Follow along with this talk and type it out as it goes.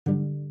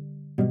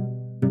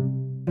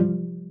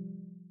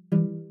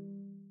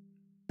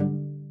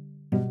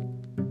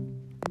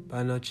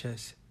Buenas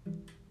noches.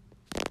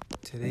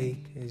 Today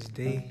is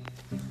day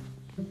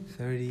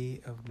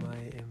 30 of my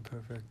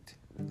imperfect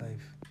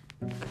life.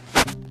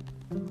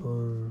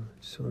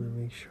 Just want to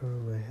make sure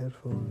my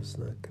headphone is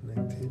not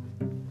connected,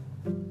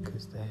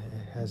 because it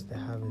has the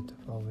habit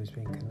of always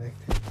being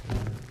connected. I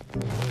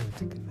don't want it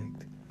to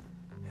connect.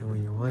 And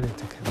when you want it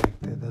to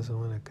connect, it doesn't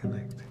want to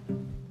connect.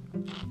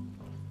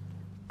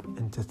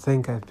 And to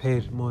think I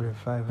paid more than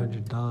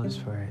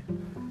 $500 for it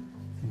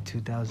in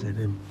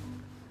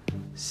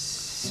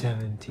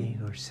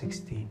 2017 or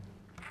 16.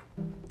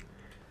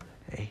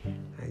 Hey,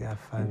 I got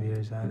 5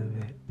 years out of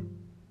it,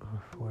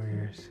 or 4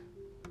 years,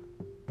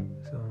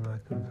 so I'm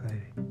not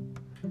complaining.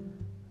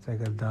 It's like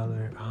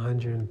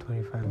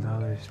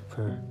 $125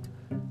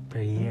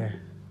 per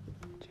year.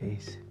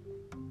 Jeez.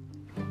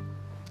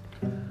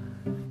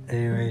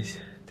 Anyways,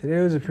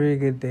 today was a pretty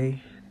good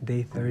day.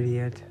 Day 30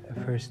 yet, the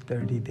first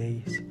 30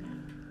 days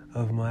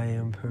of my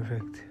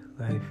imperfect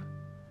life.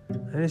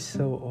 That is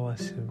so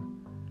awesome.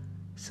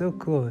 So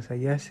cool. It's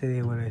like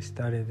yesterday when I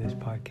started this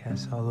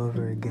podcast all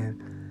over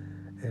again.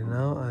 And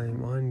now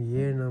I'm on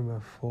year number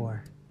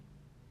 4.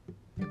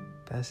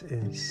 That's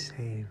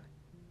insane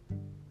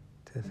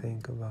to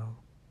think about.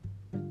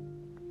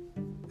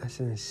 That's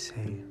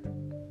insane.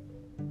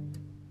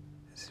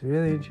 It's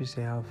really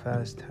interesting how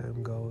fast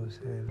time goes,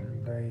 and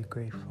I'm very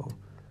grateful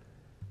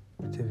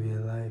to be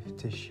alive,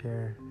 to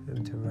share,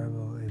 and to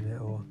revel in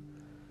it all.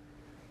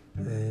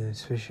 And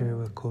especially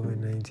with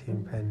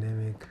COVID-19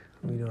 pandemic,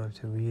 we don't have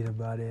to read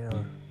about it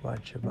or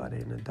watch about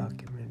it in a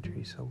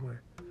documentary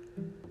somewhere.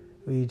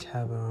 We each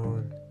have our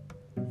own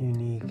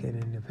unique and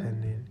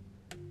independent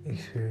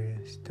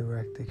experience,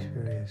 direct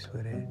experience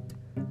with it.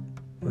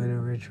 Whether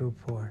rich or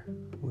poor,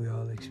 we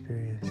all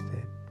experienced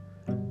it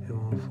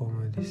in one form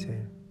or the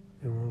same,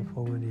 in one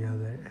form or the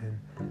other. And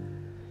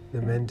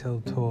the mental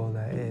toll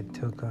that it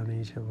took on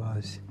each of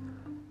us,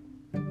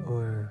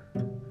 or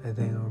I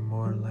think are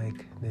more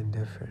alike than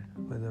different,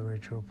 whether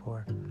rich or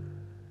poor.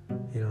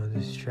 You know,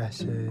 the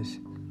stresses.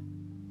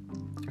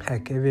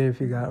 Heck, even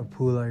if you got a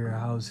pool at your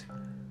house,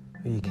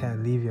 but you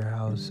can't leave your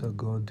house or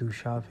go do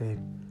shopping,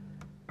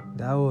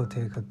 that will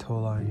take a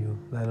toll on you,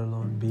 let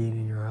alone being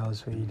in your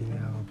house where you didn't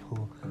have a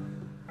pool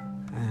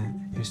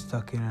and you're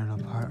stuck in an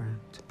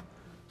apartment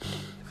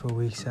for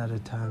weeks at a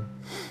time,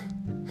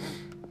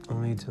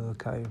 only to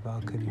look out your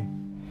balcony,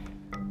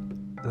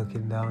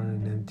 looking down on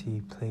an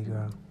empty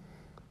playground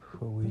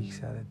for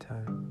weeks at a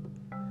time.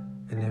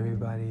 And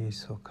everybody is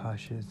so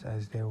cautious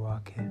as they're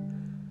walking.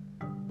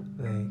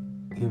 Like,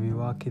 you'll be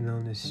walking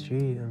down the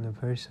street and the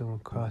person will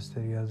cross to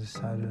the other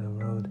side of the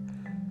road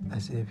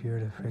as if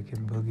you're the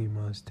freaking boogie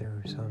monster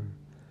or something.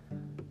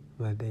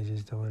 But they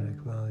just don't want to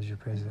acknowledge your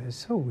presence. It's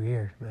so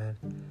weird, man.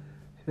 I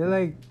feel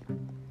like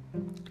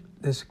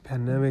this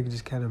pandemic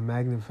just kind of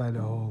magnified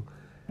the whole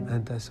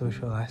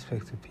antisocial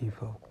aspect of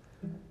people.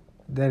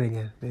 Then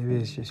again, maybe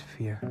it's just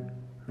fear.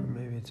 Or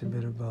maybe it's a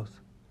bit of both.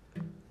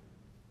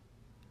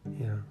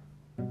 You know,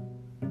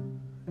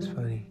 it's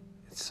funny.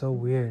 It's so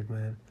weird,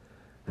 man.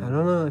 I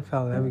don't know if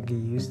I'll ever get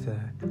used to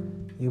that.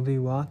 You'll be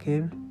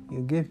walking,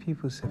 you'll give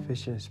people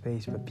sufficient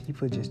space, but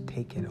people just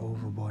take it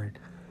overboard.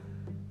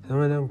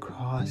 Some of them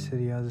cross to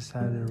the other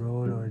side of the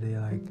road, or they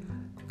like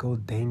go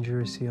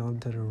dangerously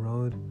onto the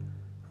road.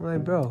 I'm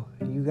like, bro,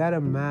 you got a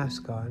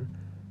mask on.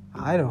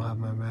 I don't have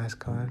my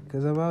mask on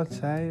because I'm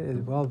outside. It's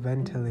well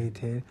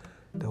ventilated.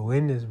 The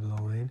wind is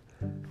blowing.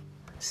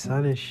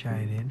 Sun is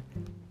shining.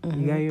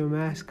 You got your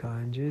mask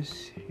on.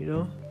 Just,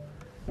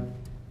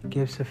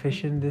 give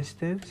sufficient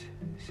distance.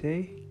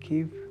 Say,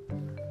 keep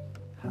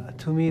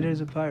 2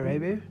 meters apart, right,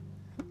 babe?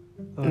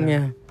 Or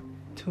yeah.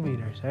 2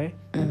 meters, right?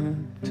 2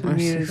 2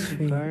 meters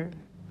apart.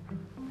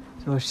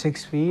 So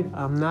 6 feet.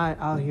 I'm not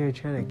out here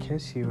trying to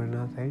kiss you or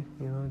nothing.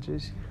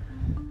 Just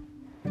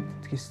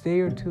stay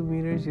your 2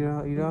 meters. You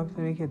don't have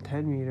to make it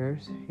 10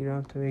 meters. You don't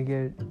have to make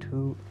it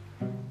 2.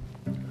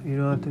 You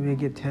don't have to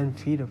make it 10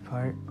 feet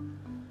apart.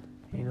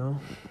 We don't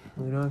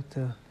have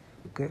to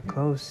get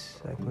close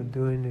like we're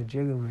doing the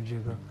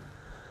jiggle-majiggle.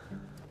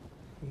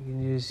 You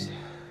can just,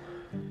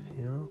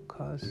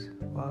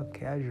 walk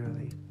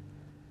casually.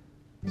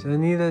 So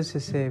needless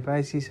to say, if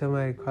I see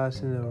somebody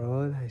crossing the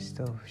road, I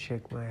still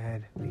shake my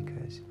head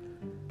because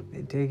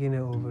they're taking it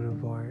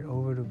overboard.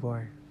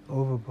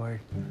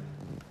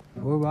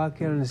 If we're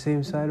walking on the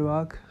same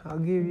sidewalk, I'll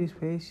give you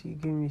space, you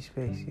give me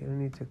space. You don't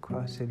need to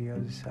cross to the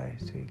other side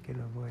so you can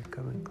avoid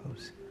coming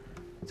close.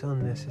 It's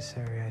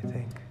unnecessary, I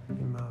think,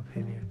 in my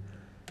opinion.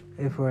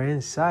 If we're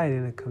inside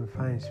in a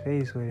confined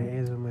space where there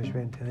isn't much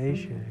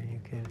ventilation and you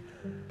can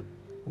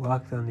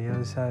walk down the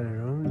other side of the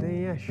room, then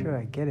yeah, sure,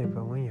 I get it.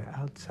 But when you're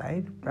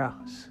outside,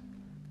 bros,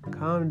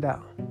 calm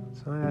down.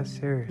 It's not that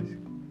serious.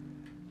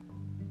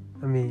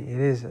 I mean, it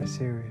is that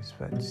serious,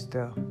 but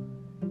still,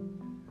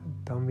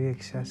 don't be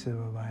excessive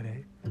about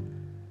it.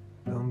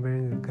 Don't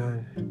bring a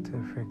gun to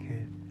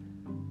freaking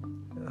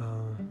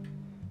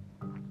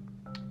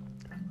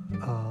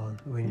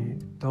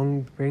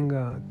don't bring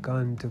a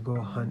gun to go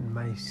hunt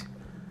mice.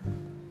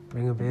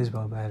 Bring a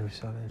baseball bat or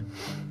something.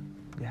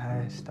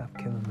 Yeah, stop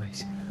killing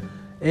mice.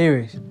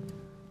 Anyways,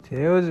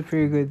 Today was a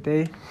pretty good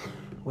day.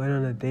 Went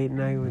on a date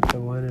night with the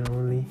one and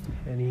only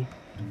Henny.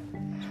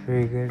 It's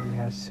very good. We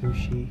had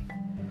sushi.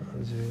 It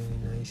was really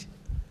nice.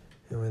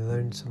 And we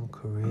learned some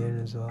Korean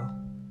as well.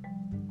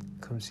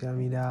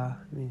 감사합니다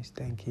means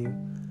thank you.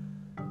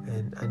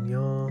 And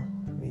안녕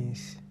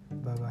means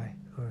bye-bye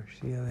or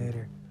see you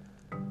later.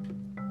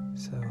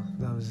 So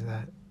that was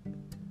that.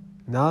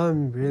 Now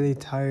I'm really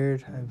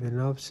tired. I've been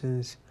up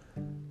since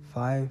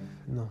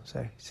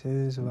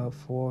since about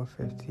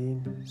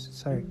 4:15.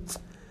 Sorry.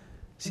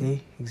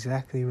 See,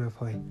 exactly my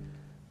point.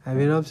 I've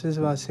been up since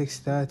about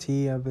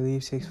 6:30, I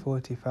believe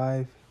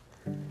 6:45.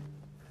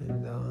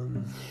 And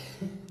I'm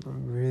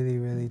really,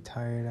 really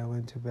tired. I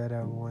went to bed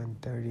at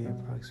 1:30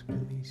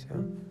 approximately.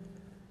 So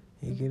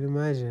you can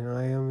imagine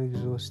I am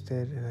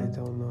exhausted and I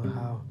don't know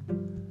how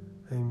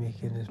I'm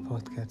making this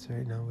podcast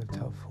right now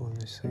without falling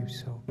asleep.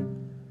 So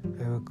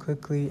I will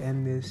quickly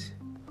end this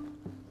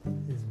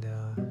and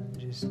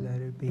just let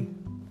it be.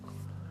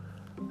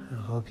 I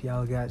hope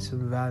y'all got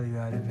some value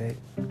out of it.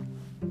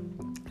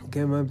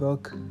 Get my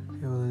book.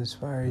 It will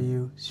inspire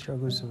you.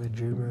 Struggles of a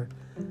Dreamer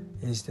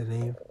is the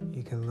name.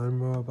 You can learn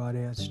more about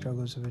it at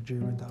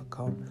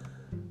strugglesofadreamer.com.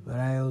 But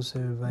I also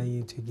invite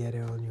you to get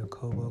it on your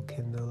Kobo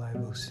Kindle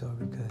iBook store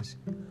because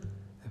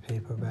the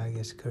paperback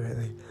is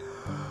currently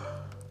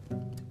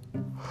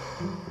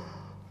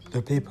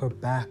the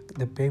paperback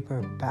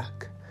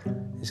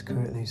is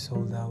currently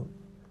sold out.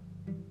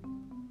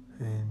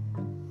 And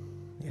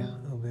yeah,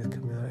 it'll be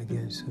coming out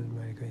again soon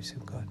by the grace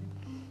of God.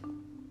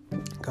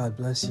 God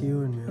bless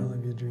you and may all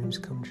of your dreams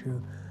come true.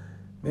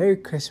 Merry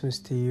Christmas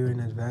to you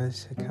in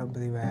advance. I can't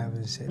believe I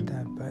haven't said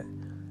that, but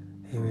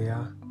here we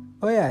are.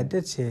 Oh yeah, I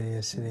did say it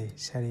yesterday.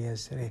 Said it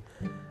yesterday.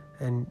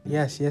 And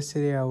yes,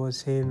 yesterday I was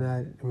saying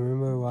that,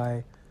 remember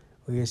why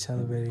we are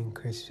celebrating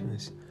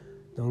Christmas.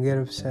 Don't get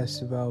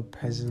obsessed about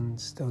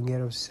presents. Don't get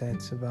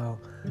obsessed about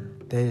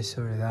this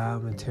or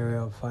that,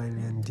 material,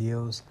 finance,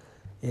 deals.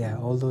 Yeah,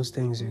 all those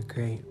things are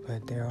great,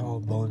 but they're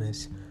all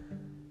bonus.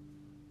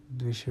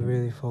 We should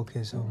really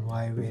focus on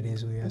why it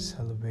is we are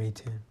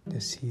celebrating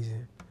the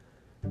season.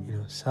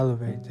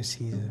 Celebrate the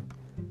season.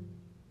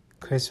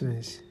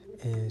 Christmas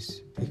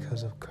is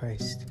because of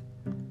Christ.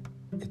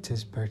 It's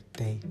his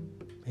birthday,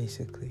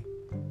 basically.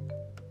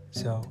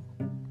 So,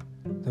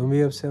 don't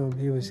be upset when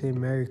people say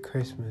Merry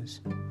Christmas.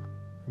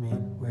 I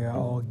mean, we are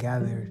all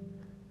gathered,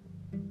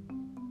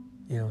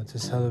 to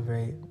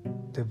celebrate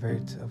the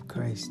birth of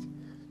Christ.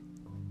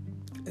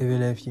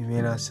 Even if you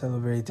may not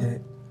celebrate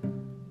it,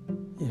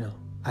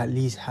 at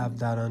least have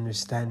that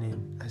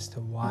understanding as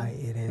to why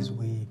it is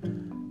we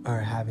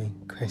are having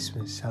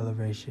Christmas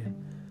celebration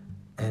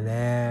and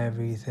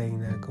everything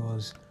that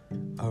goes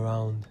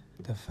around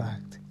the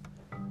fact,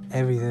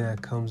 everything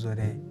that comes with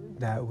it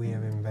that we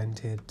have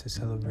invented to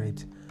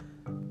celebrate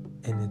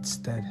in its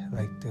stead,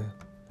 like the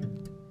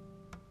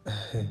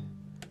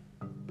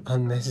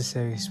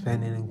unnecessary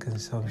spending and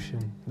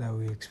consumption that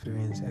we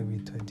experience every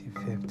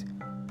 25th,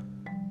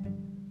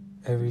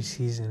 every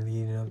season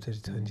leading up to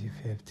the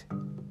 25th.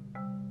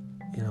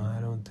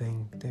 I don't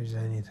think there's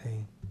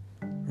anything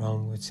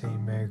wrong with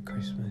saying Merry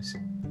Christmas.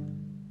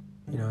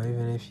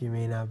 Even if you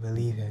may not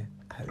believe it,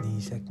 at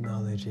least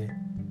acknowledge it.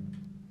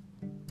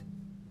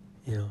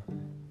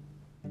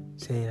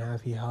 Saying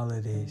Happy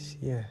Holidays,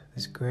 yeah,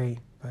 that's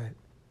great, but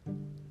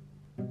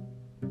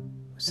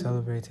we're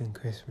celebrating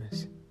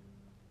Christmas.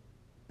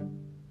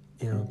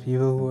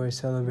 People who are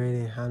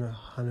celebrating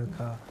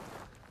Hanukkah,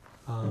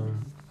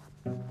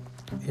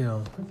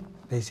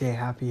 they say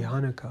Happy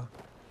Hanukkah.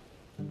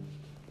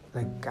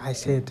 Like, I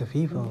say it to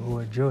people who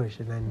are Jewish,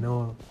 and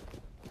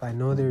if I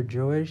know they're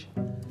Jewish,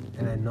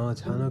 and I know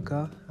it's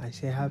Hanukkah, I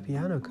say Happy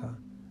Hanukkah.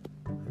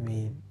 I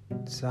mean,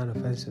 it's not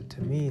offensive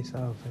to me, it's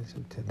not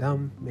offensive to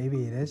them.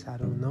 Maybe it is, I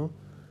don't know.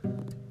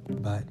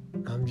 But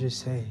I'm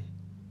just saying,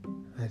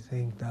 I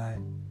think that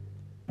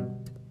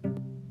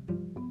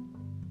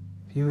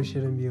people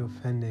shouldn't be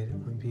offended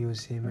when people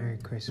say Merry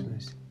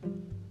Christmas.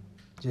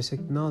 Just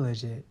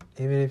acknowledge it.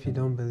 Even if you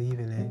don't believe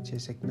in it,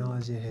 just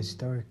acknowledge it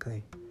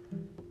historically.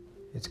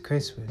 It's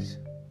Christmas.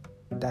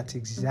 That's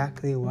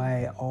exactly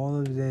why all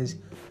of this,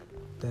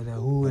 the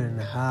who and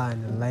the ha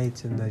and the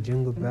lights and the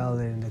jingle bell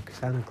and the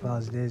Santa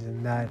Claus this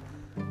and that,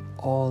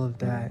 all of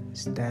that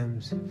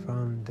stems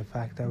from the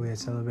fact that we are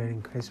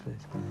celebrating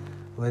Christmas.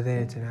 Whether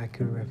it's an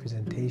accurate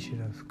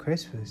representation of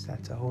Christmas,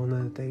 that's a whole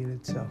other thing in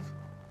itself.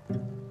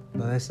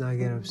 But let's not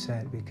get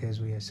upset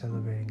because we are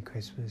celebrating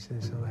Christmas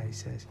and somebody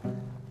says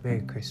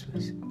Merry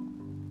Christmas.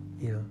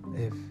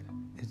 If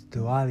it's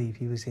Diwali,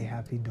 people say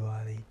Happy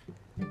Diwali.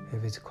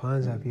 If it's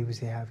Kwanzaa, people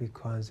say Happy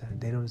Kwanzaa.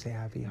 They don't say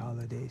Happy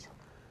Holidays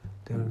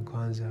during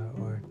Kwanzaa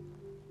or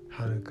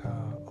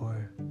Hanukkah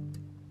or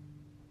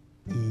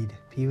Eid.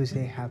 People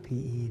say Happy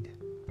Eid.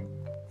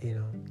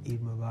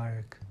 Eid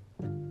Mubarak.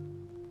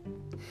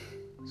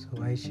 So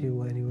why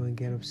should anyone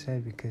get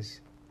upset because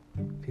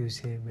people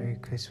say Merry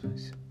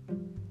Christmas?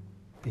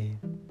 It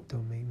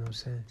don't make no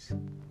sense.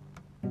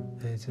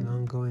 And it's an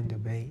ongoing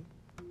debate.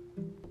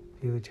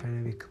 People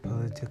trying to be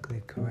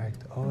politically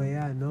correct. Oh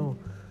yeah, no.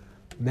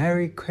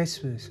 Merry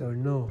Christmas or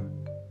no.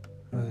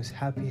 It was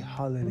happy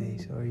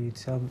holidays, or you'd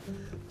say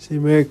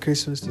Merry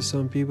Christmas to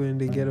some people and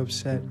they get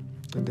upset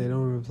and they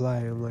don't reply.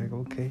 I'm like,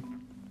 okay,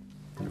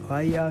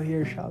 why are you out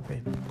here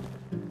shopping?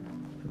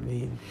 I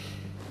mean,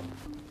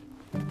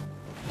 you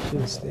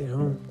should have stayed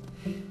home.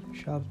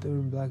 Shop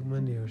during Black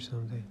Monday or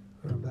something,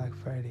 or Black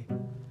Friday.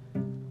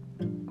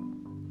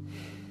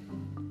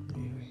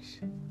 Anyways,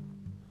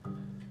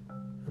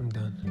 I'm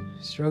done.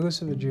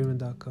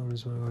 strugglesofadreamer.com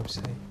is my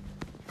website.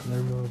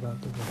 Learn more about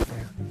the book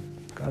there.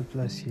 God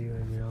bless you,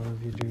 and may all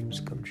of your dreams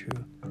come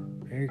true.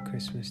 Merry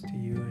Christmas to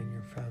you and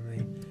your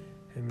family,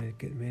 and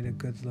may the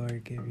good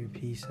Lord give you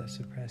peace that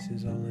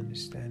surpasses all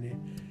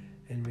understanding,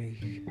 and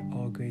make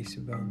all grace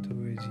abound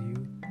towards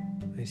you,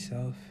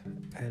 myself,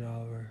 and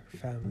our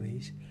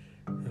families,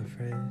 and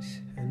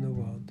friends, and the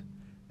world,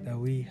 that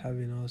we,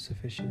 having all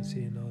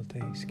sufficiency in all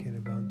things, can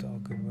abound to all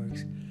good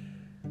works.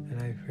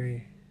 And I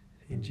pray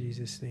in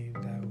Jesus' name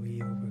that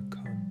we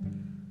overcome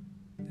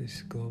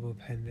this global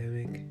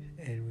pandemic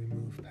and we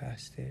move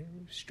past it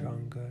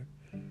stronger,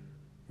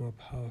 more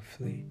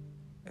powerfully,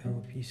 and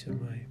with peace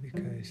of mind,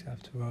 because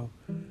after all,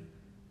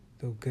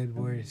 the good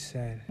word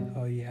said,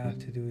 all you have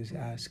to do is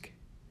ask.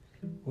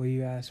 What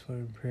you ask for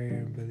in prayer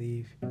and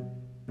believe,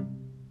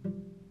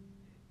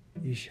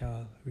 you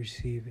shall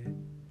receive it.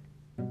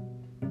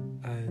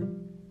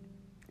 And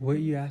what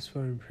you ask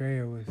for in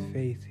prayer with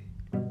faith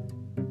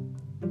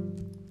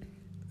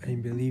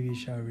and believe you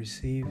shall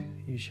receive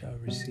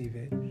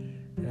it.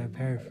 And I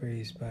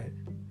paraphrase, but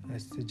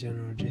that's the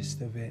general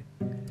gist of it.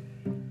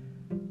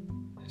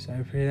 So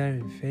I pray that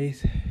in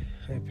faith.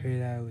 I pray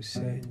that with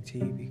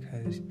certainty,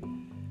 because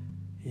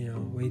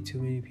way too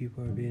many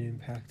people are being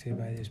impacted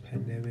by this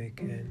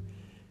pandemic. And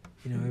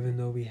even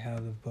though we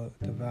have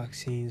the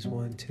vaccines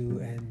 1, 2,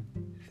 and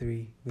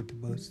 3 with the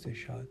booster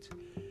shots,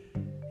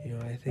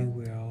 I think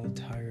we're all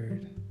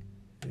tired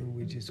and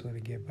we just want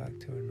to get back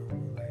to our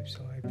normal life.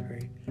 So I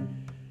pray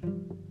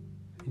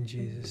in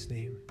Jesus'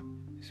 name,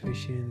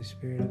 especially in the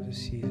spirit of the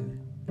season,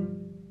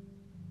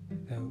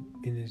 that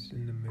in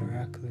the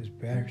miraculous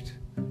birth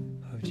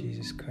of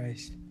Jesus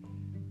Christ,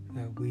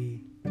 that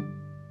we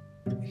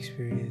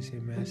experience a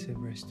massive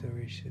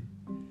restoration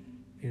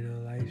in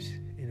our lives,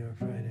 in our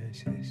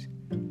finances,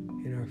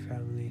 in our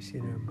families,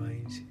 in our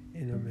minds,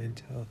 in our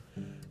mental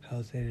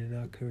health, and in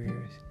our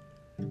careers.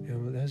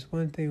 And that's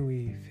one thing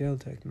we fail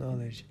to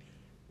acknowledge.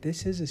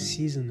 This is a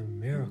season of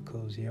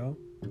miracles, yo.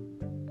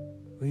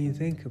 When you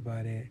think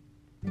about it,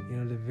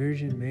 the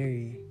Virgin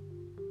Mary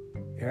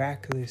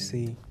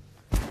miraculously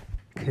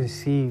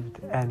conceived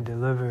and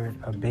delivered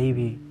a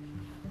baby.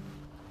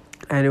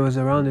 And it was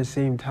around the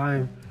same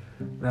time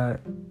that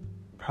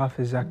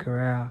Prophet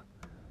Zechariah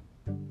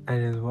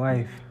and his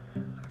wife,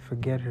 I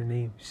forget her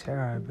name,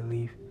 Sarah, I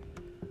believe,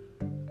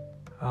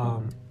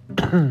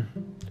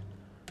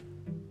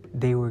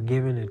 they were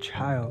given a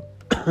child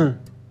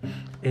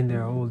in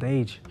their old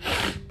age.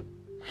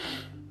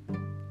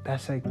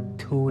 That's like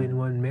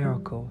 2-in-1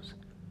 miracles,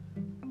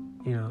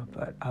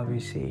 but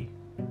obviously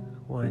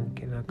one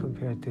cannot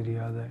compare to the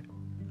other.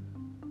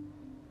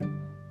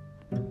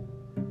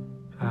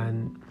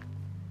 And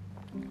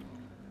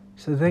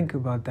so think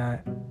about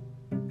that,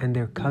 and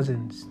they're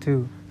cousins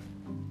too.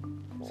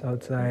 So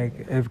it's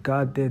like, if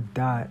God did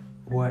that,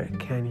 what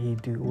can he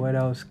do? What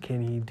else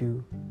can he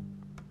do?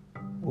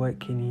 What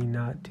can he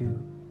not do?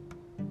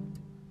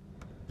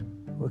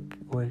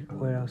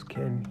 What else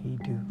can he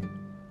do?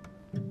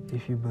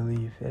 If you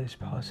believe that it's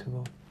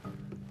possible.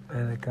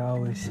 And like I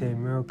always say,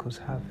 miracles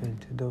happen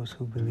to those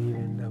who believe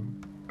in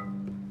them.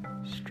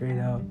 Straight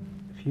out.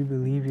 If you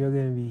believe you're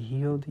going to be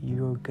healed,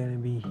 you're going to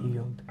be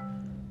healed.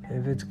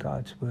 If it's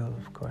God's will,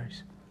 of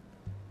course.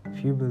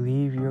 If you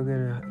believe you're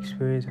going to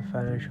experience a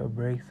financial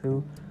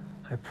breakthrough,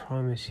 I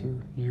promise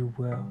you, you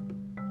will.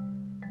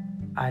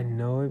 I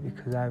know it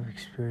because I've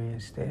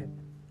experienced it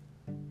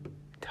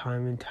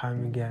time and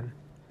time again.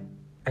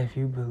 If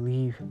you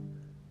believe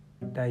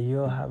that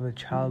you'll have a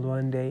child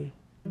one day,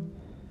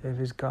 if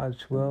it's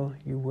God's will,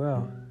 you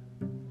will.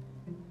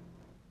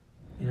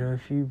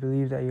 If you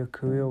believe that your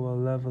career will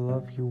level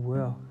up, you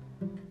will.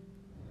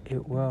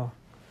 It will.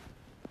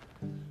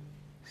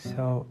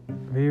 So,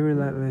 be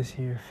relentless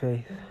in your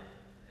faith.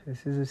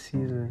 This is a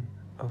season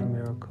of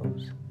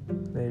miracles,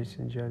 ladies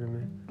and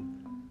gentlemen.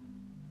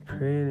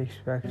 Pray and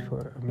expect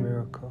for a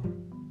miracle.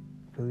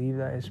 Believe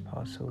that it's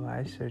possible.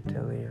 I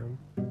certainly am.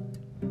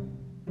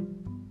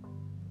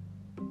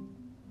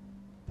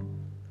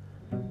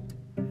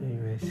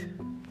 Anyways,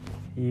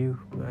 you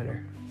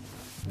matter.